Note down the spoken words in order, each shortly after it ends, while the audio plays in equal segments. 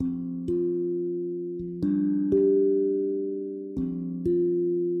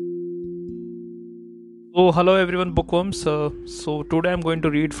So, hello everyone, bookworms. So, today I'm going to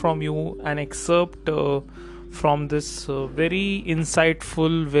read from you an excerpt from this very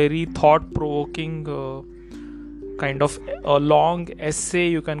insightful, very thought provoking kind of a long essay,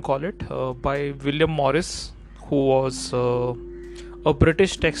 you can call it, by William Morris, who was a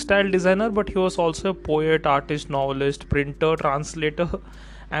British textile designer, but he was also a poet, artist, novelist, printer, translator,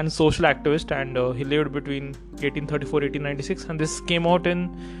 and social activist. And he lived between 1834 1896, and this came out in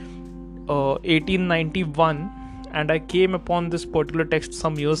 1891. And I came upon this particular text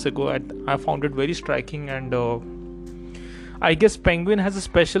some years ago, and I found it very striking. And I guess Penguin has a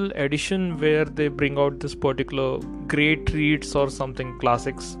special edition where they bring out this particular great reads or something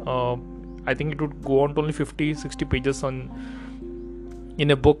classics. I think it would go on to only 50-60 pages on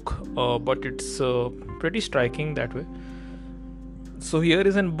in a book, but it's pretty striking that way. So here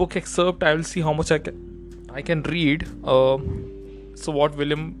is a book excerpt. I will see how much I can read. So what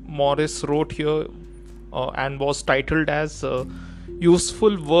William Morris wrote here and was titled as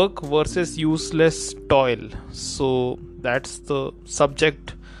useful work versus useless toil. So that's the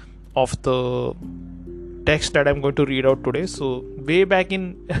subject of the text that I'm going to read out today. So way back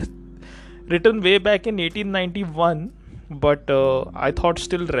in written way back in 1891, but I thought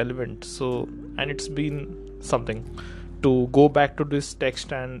still relevant. So, and it's been something to go back to this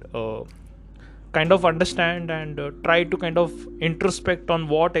text and kind of understand and try to kind of introspect on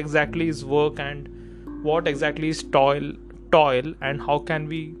what exactly is work and what exactly is toil, and how can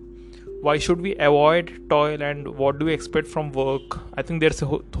we, why should we avoid toil, and what do we expect from work. I think there's a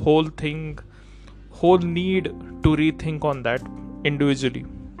whole need to rethink on that individually.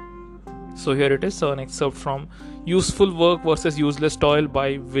 So here it is, an excerpt from Useful Work versus Useless Toil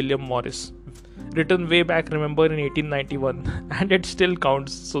by William Morris, written way back, remember, in 1891, and it still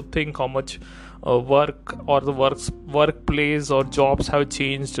counts. So think how much work or the workplace or jobs have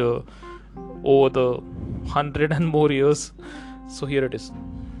changed over the 100 and more years. So here it is: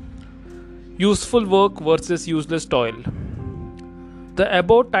 Useful Work versus Useless Toil. The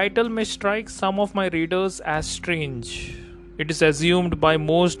above title may strike some of my readers as strange. It is assumed by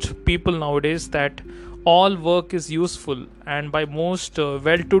most people nowadays that all work is useful, and by most well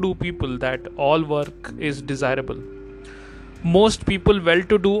to do people that all work is desirable. Most people, well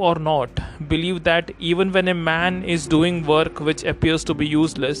to do or not, believe that even when a man is doing work which appears to be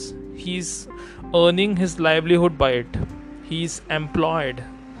useless, he is earning his livelihood by it. He is employed,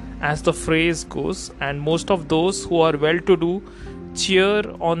 as the phrase goes, and most of those who are well to do cheer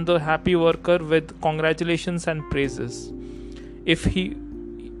on the happy worker with congratulations and praises. If he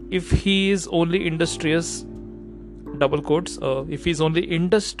is only industrious, double quotes, if he is only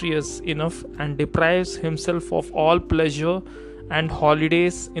industrious enough and deprives himself of all pleasure and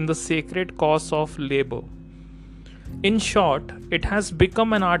holidays in the sacred cause of labor. In short, it has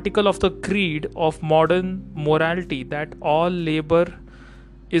become an article of the creed of modern morality that all labor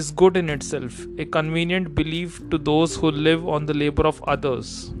is good in itself, a convenient belief to those who live on the labor of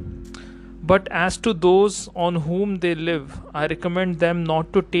others. But as to those on whom they live, I recommend them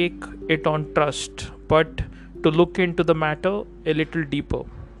not to take it on trust, but to look into the matter a little deeper.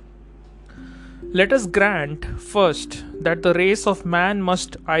 Let us grant, first, that the race of man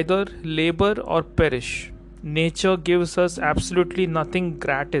must either labor or perish. Nature gives us absolutely nothing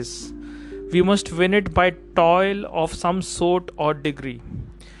gratis. We must win it by toil of some sort or degree.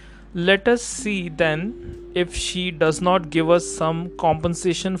 Let us see then if she does not give us some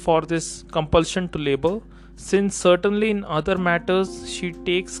compensation for this compulsion to labor, since certainly in other matters she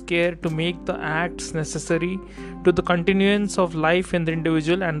takes care to make the acts necessary to the continuance of life in the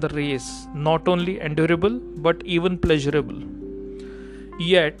individual and the race not only endurable but even pleasurable.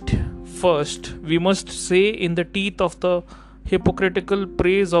 Yet, first, we must say in the teeth of the hypocritical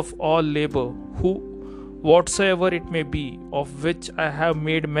praise of all labor, who, whatsoever it may be, of which I have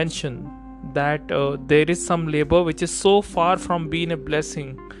made mention, that there is some labor which is so far from being a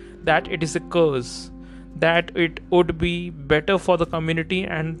blessing that it is a curse, that it would be better for the community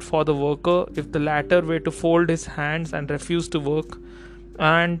and for the worker if the latter were to fold his hands and refuse to work,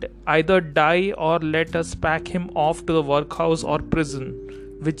 and either die or let us pack him off to the workhouse or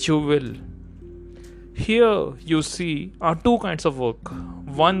prison, which you will. Here, you see, are two kinds of work,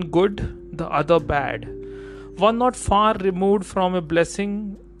 one good, the other bad, one not far removed from a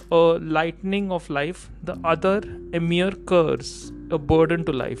blessing, a lightening of life, the other a mere curse, a burden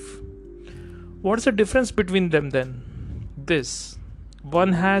to life. What is the difference between them then? This: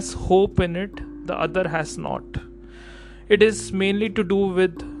 one has hope in it, the other has not. It is mainly to do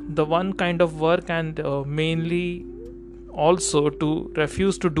with the one kind of work, and mainly also to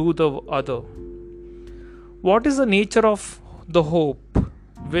refuse to do the other. What is the nature of the hope?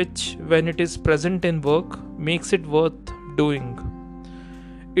 which, when it is present in work, makes it worth doing.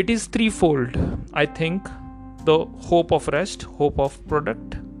 It is threefold, I think: the hope of rest, hope of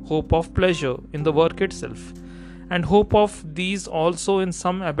product, hope of pleasure in the work itself, and hope of these also in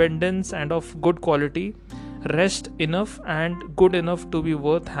some abundance and of good quality, rest enough and good enough to be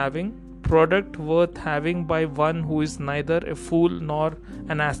worth having, product worth having by one who is neither a fool nor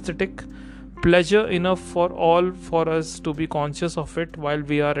an ascetic, pleasure enough for all for us to be conscious of it while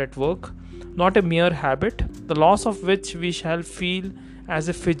we are at work, not a mere habit, the loss of which we shall feel as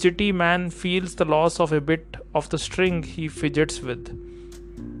a fidgety man feels the loss of a bit of the string he fidgets with.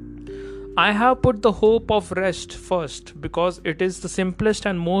 I have put the hope of rest first because it is the simplest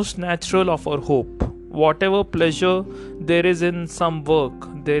and most natural of our hope. Whatever pleasure there is in some work,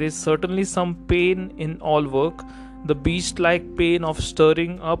 there is certainly some pain in all work. The beast-like pain of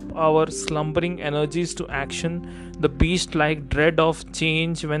stirring up our slumbering energies to action, the beast-like dread of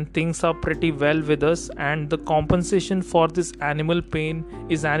change when things are pretty well with us, and the compensation for this animal pain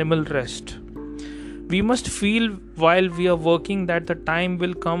is animal rest. We must feel while we are working that the time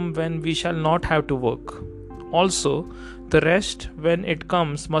will come when we shall not have to work. Also, the rest, when it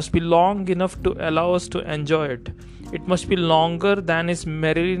comes, must be long enough to allow us to enjoy it. It must be longer than is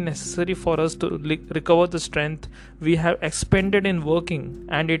merely necessary for us to recover the strength we have expended in working,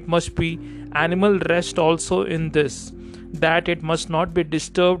 and it must be animal rest also in this, that it must not be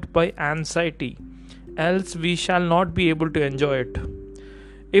disturbed by anxiety, else we shall not be able to enjoy it.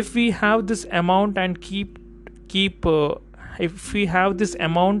 If we have this amount and if we have this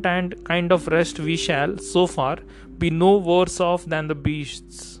amount and kind of rest, we shall, so far, be no worse off than the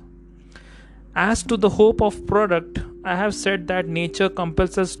beasts. As to the hope of product, I have said that nature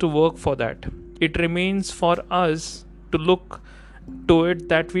compels us to work for that. It remains for us to look to it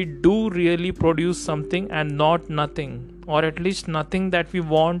that we do really produce something and not nothing, or at least nothing that we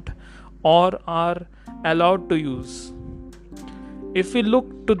want or are allowed to use. If we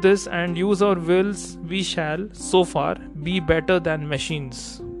look to this and use our wills, we shall, so far, be better than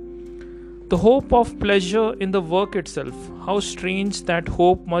machines. The hope of pleasure in the work itself. How strange that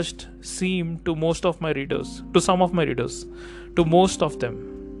hope must seem to most of my readers, to some of my readers, to most of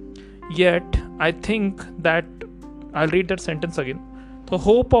them. Yet, I think that, I'll read that sentence again. The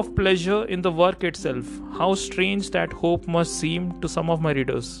hope of pleasure in the work itself. How strange that hope must seem to some of my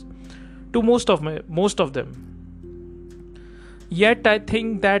readers, to most of them. Yet I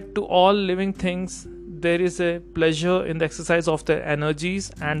think that to all living things there is a pleasure in the exercise of their energies,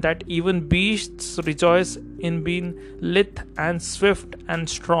 and that even beasts rejoice in being lithe and swift and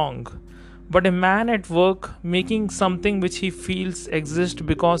strong. But a man at work, making something which he feels exists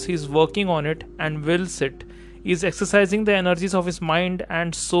because he is working on it and wills it, is exercising the energies of his mind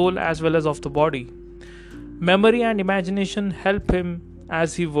and soul as well as of the body. Memory and imagination help him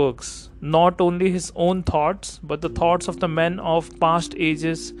as he works. Not only his own thoughts, but the thoughts of the men of past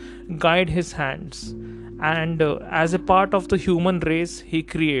ages guide his hands, and as a part of the human race, he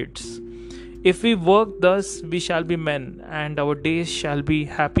creates. If we work thus, we shall be men, and our days shall be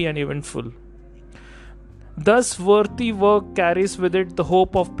happy and eventful. Thus, worthy work carries with it the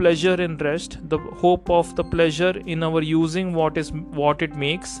hope of pleasure in rest, the hope of the pleasure in our using what it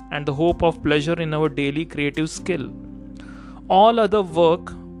makes, and the hope of pleasure in our daily creative skill. All other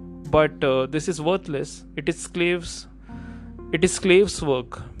work, but this is worthless. It is slaves'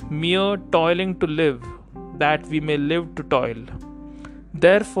 work, mere toiling to live, that we may live to toil.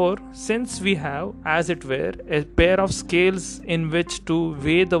 Therefore, since we have, as it were, a pair of scales in which to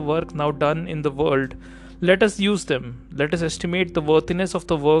weigh the work now done in the world, let us use them. Let us estimate the worthiness of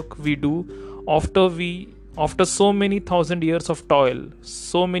the work we do after so many thousand years of toil,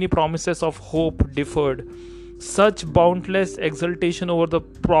 so many promises of hope deferred, such boundless exultation over the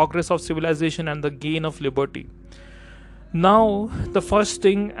progress of civilization and the gain of liberty. Now, the first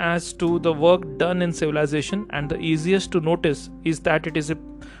thing as to the work done in civilization, and the easiest to notice, is that it is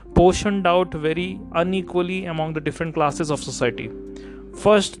portioned out very unequally among the different classes of society.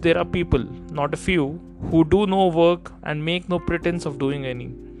 First, there are people, not a few, who do no work and make no pretense of doing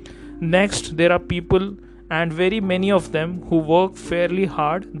any. Next, there are people, and very many of them, who work fairly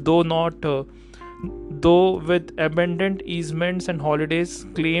hard, though with abundant easements and holidays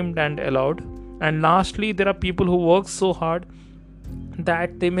claimed and allowed. And lastly, there are people who work so hard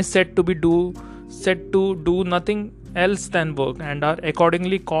that they may said to do nothing else than work, and are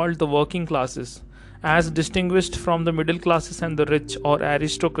accordingly called the working classes, as distinguished from the middle classes and the rich or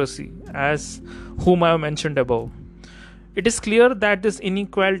aristocracy, as whom I have mentioned above. It is clear that this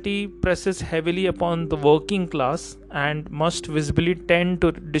inequality presses heavily upon the working class and must visibly tend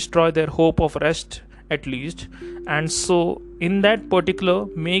to destroy their hope of rest at least, and so in that particular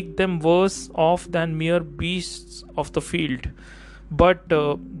make them worse off than mere beasts of the field. But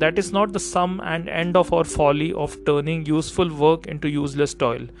that is not the sum and end of our folly of turning useful work into useless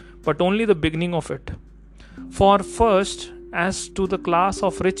toil, but only the beginning of it. For first, as to the class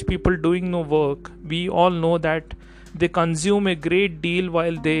of rich people doing no work, we all know that they consume a great deal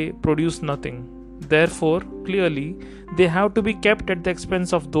while they produce nothing. Therefore, clearly, they have to be kept at the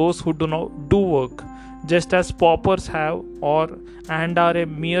expense of those who do not do work, just as paupers have or and are a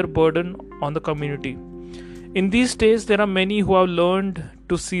mere burden on the community. In these days, there are many who have learned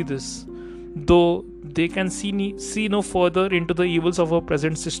to see this, though they can see no further into the evils of our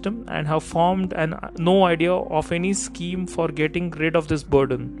present system and have formed no idea of any scheme for getting rid of this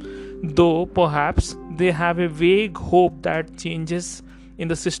burden, though perhaps they have a vague hope that changes in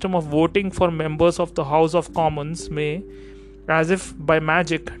the system of voting for members of the House of Commons may, as if by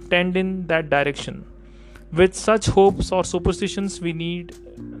magic, tend in that direction. With such hopes or superstitions, we need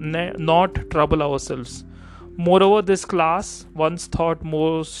not trouble ourselves. Moreover, this class, once thought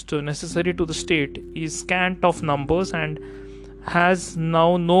most necessary to the state, is scant of numbers and has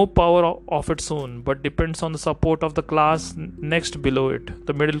now no power of its own, but depends on the support of the class next below it,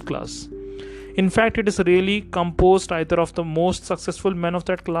 the middle class. In fact, it is really composed either of the most successful men of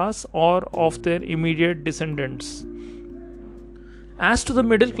that class or of their immediate descendants. As to the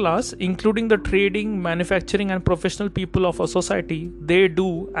middle class, including the trading, manufacturing, and professional people of a society, they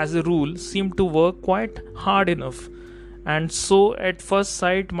do, as a rule, seem to work quite hard enough, and so at first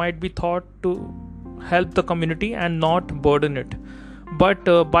sight might be thought to help the community and not burden it. But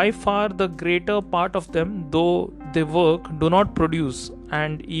by far the greater part of them, though they work, do not produce,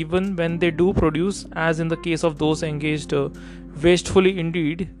 and even when they do produce, as in the case of those engaged wastefully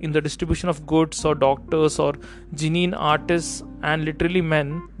indeed in the distribution of goods or doctors or genuine artists and literally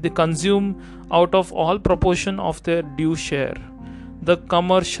men, they consume out of all proportion of their due share. The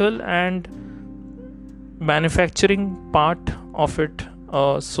commercial and manufacturing part of it,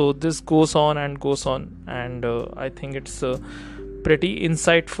 so this goes on and goes on, and I think it's pretty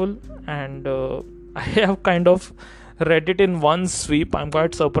insightful, and I have kind of read it in one sweep. I'm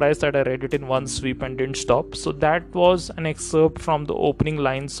quite surprised that I read it in one sweep and didn't stop. So that was an excerpt from the opening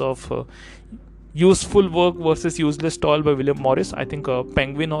lines of Useful Work versus Useless Toil by William Morris. I think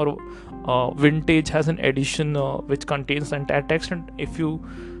Penguin or Vintage has an edition which contains the entire text, and if you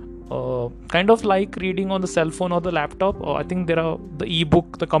kind of like reading on the cell phone or the laptop, I think there are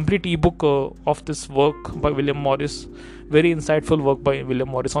the complete ebook of this work by William Morris. Very insightful work by William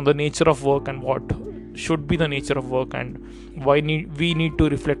Morris on the nature of work and what should be the nature of work and why we need to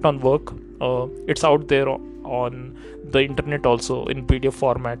reflect on work. It's out there on the internet also in PDF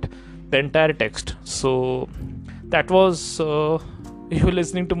format, the entire text. So that was you were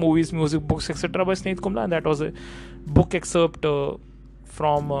listening to Movies, Music, Books, etc. by Sneha Kumla, and that was a book excerpt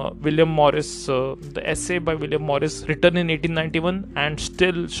from William Morris, the essay by William Morris, written in 1891 and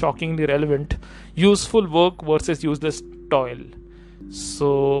still shockingly relevant. Useful Work versus Useless Toil.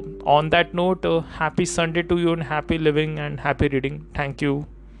 So on that note, happy Sunday to you and happy living and happy reading. Thank you.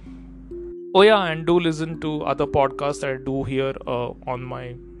 Oh yeah, and do listen to other podcasts that I do here on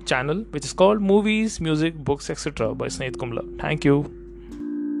my channel, which is called Movies, Music, Books, etc. by Sneha Kumla. Thank you.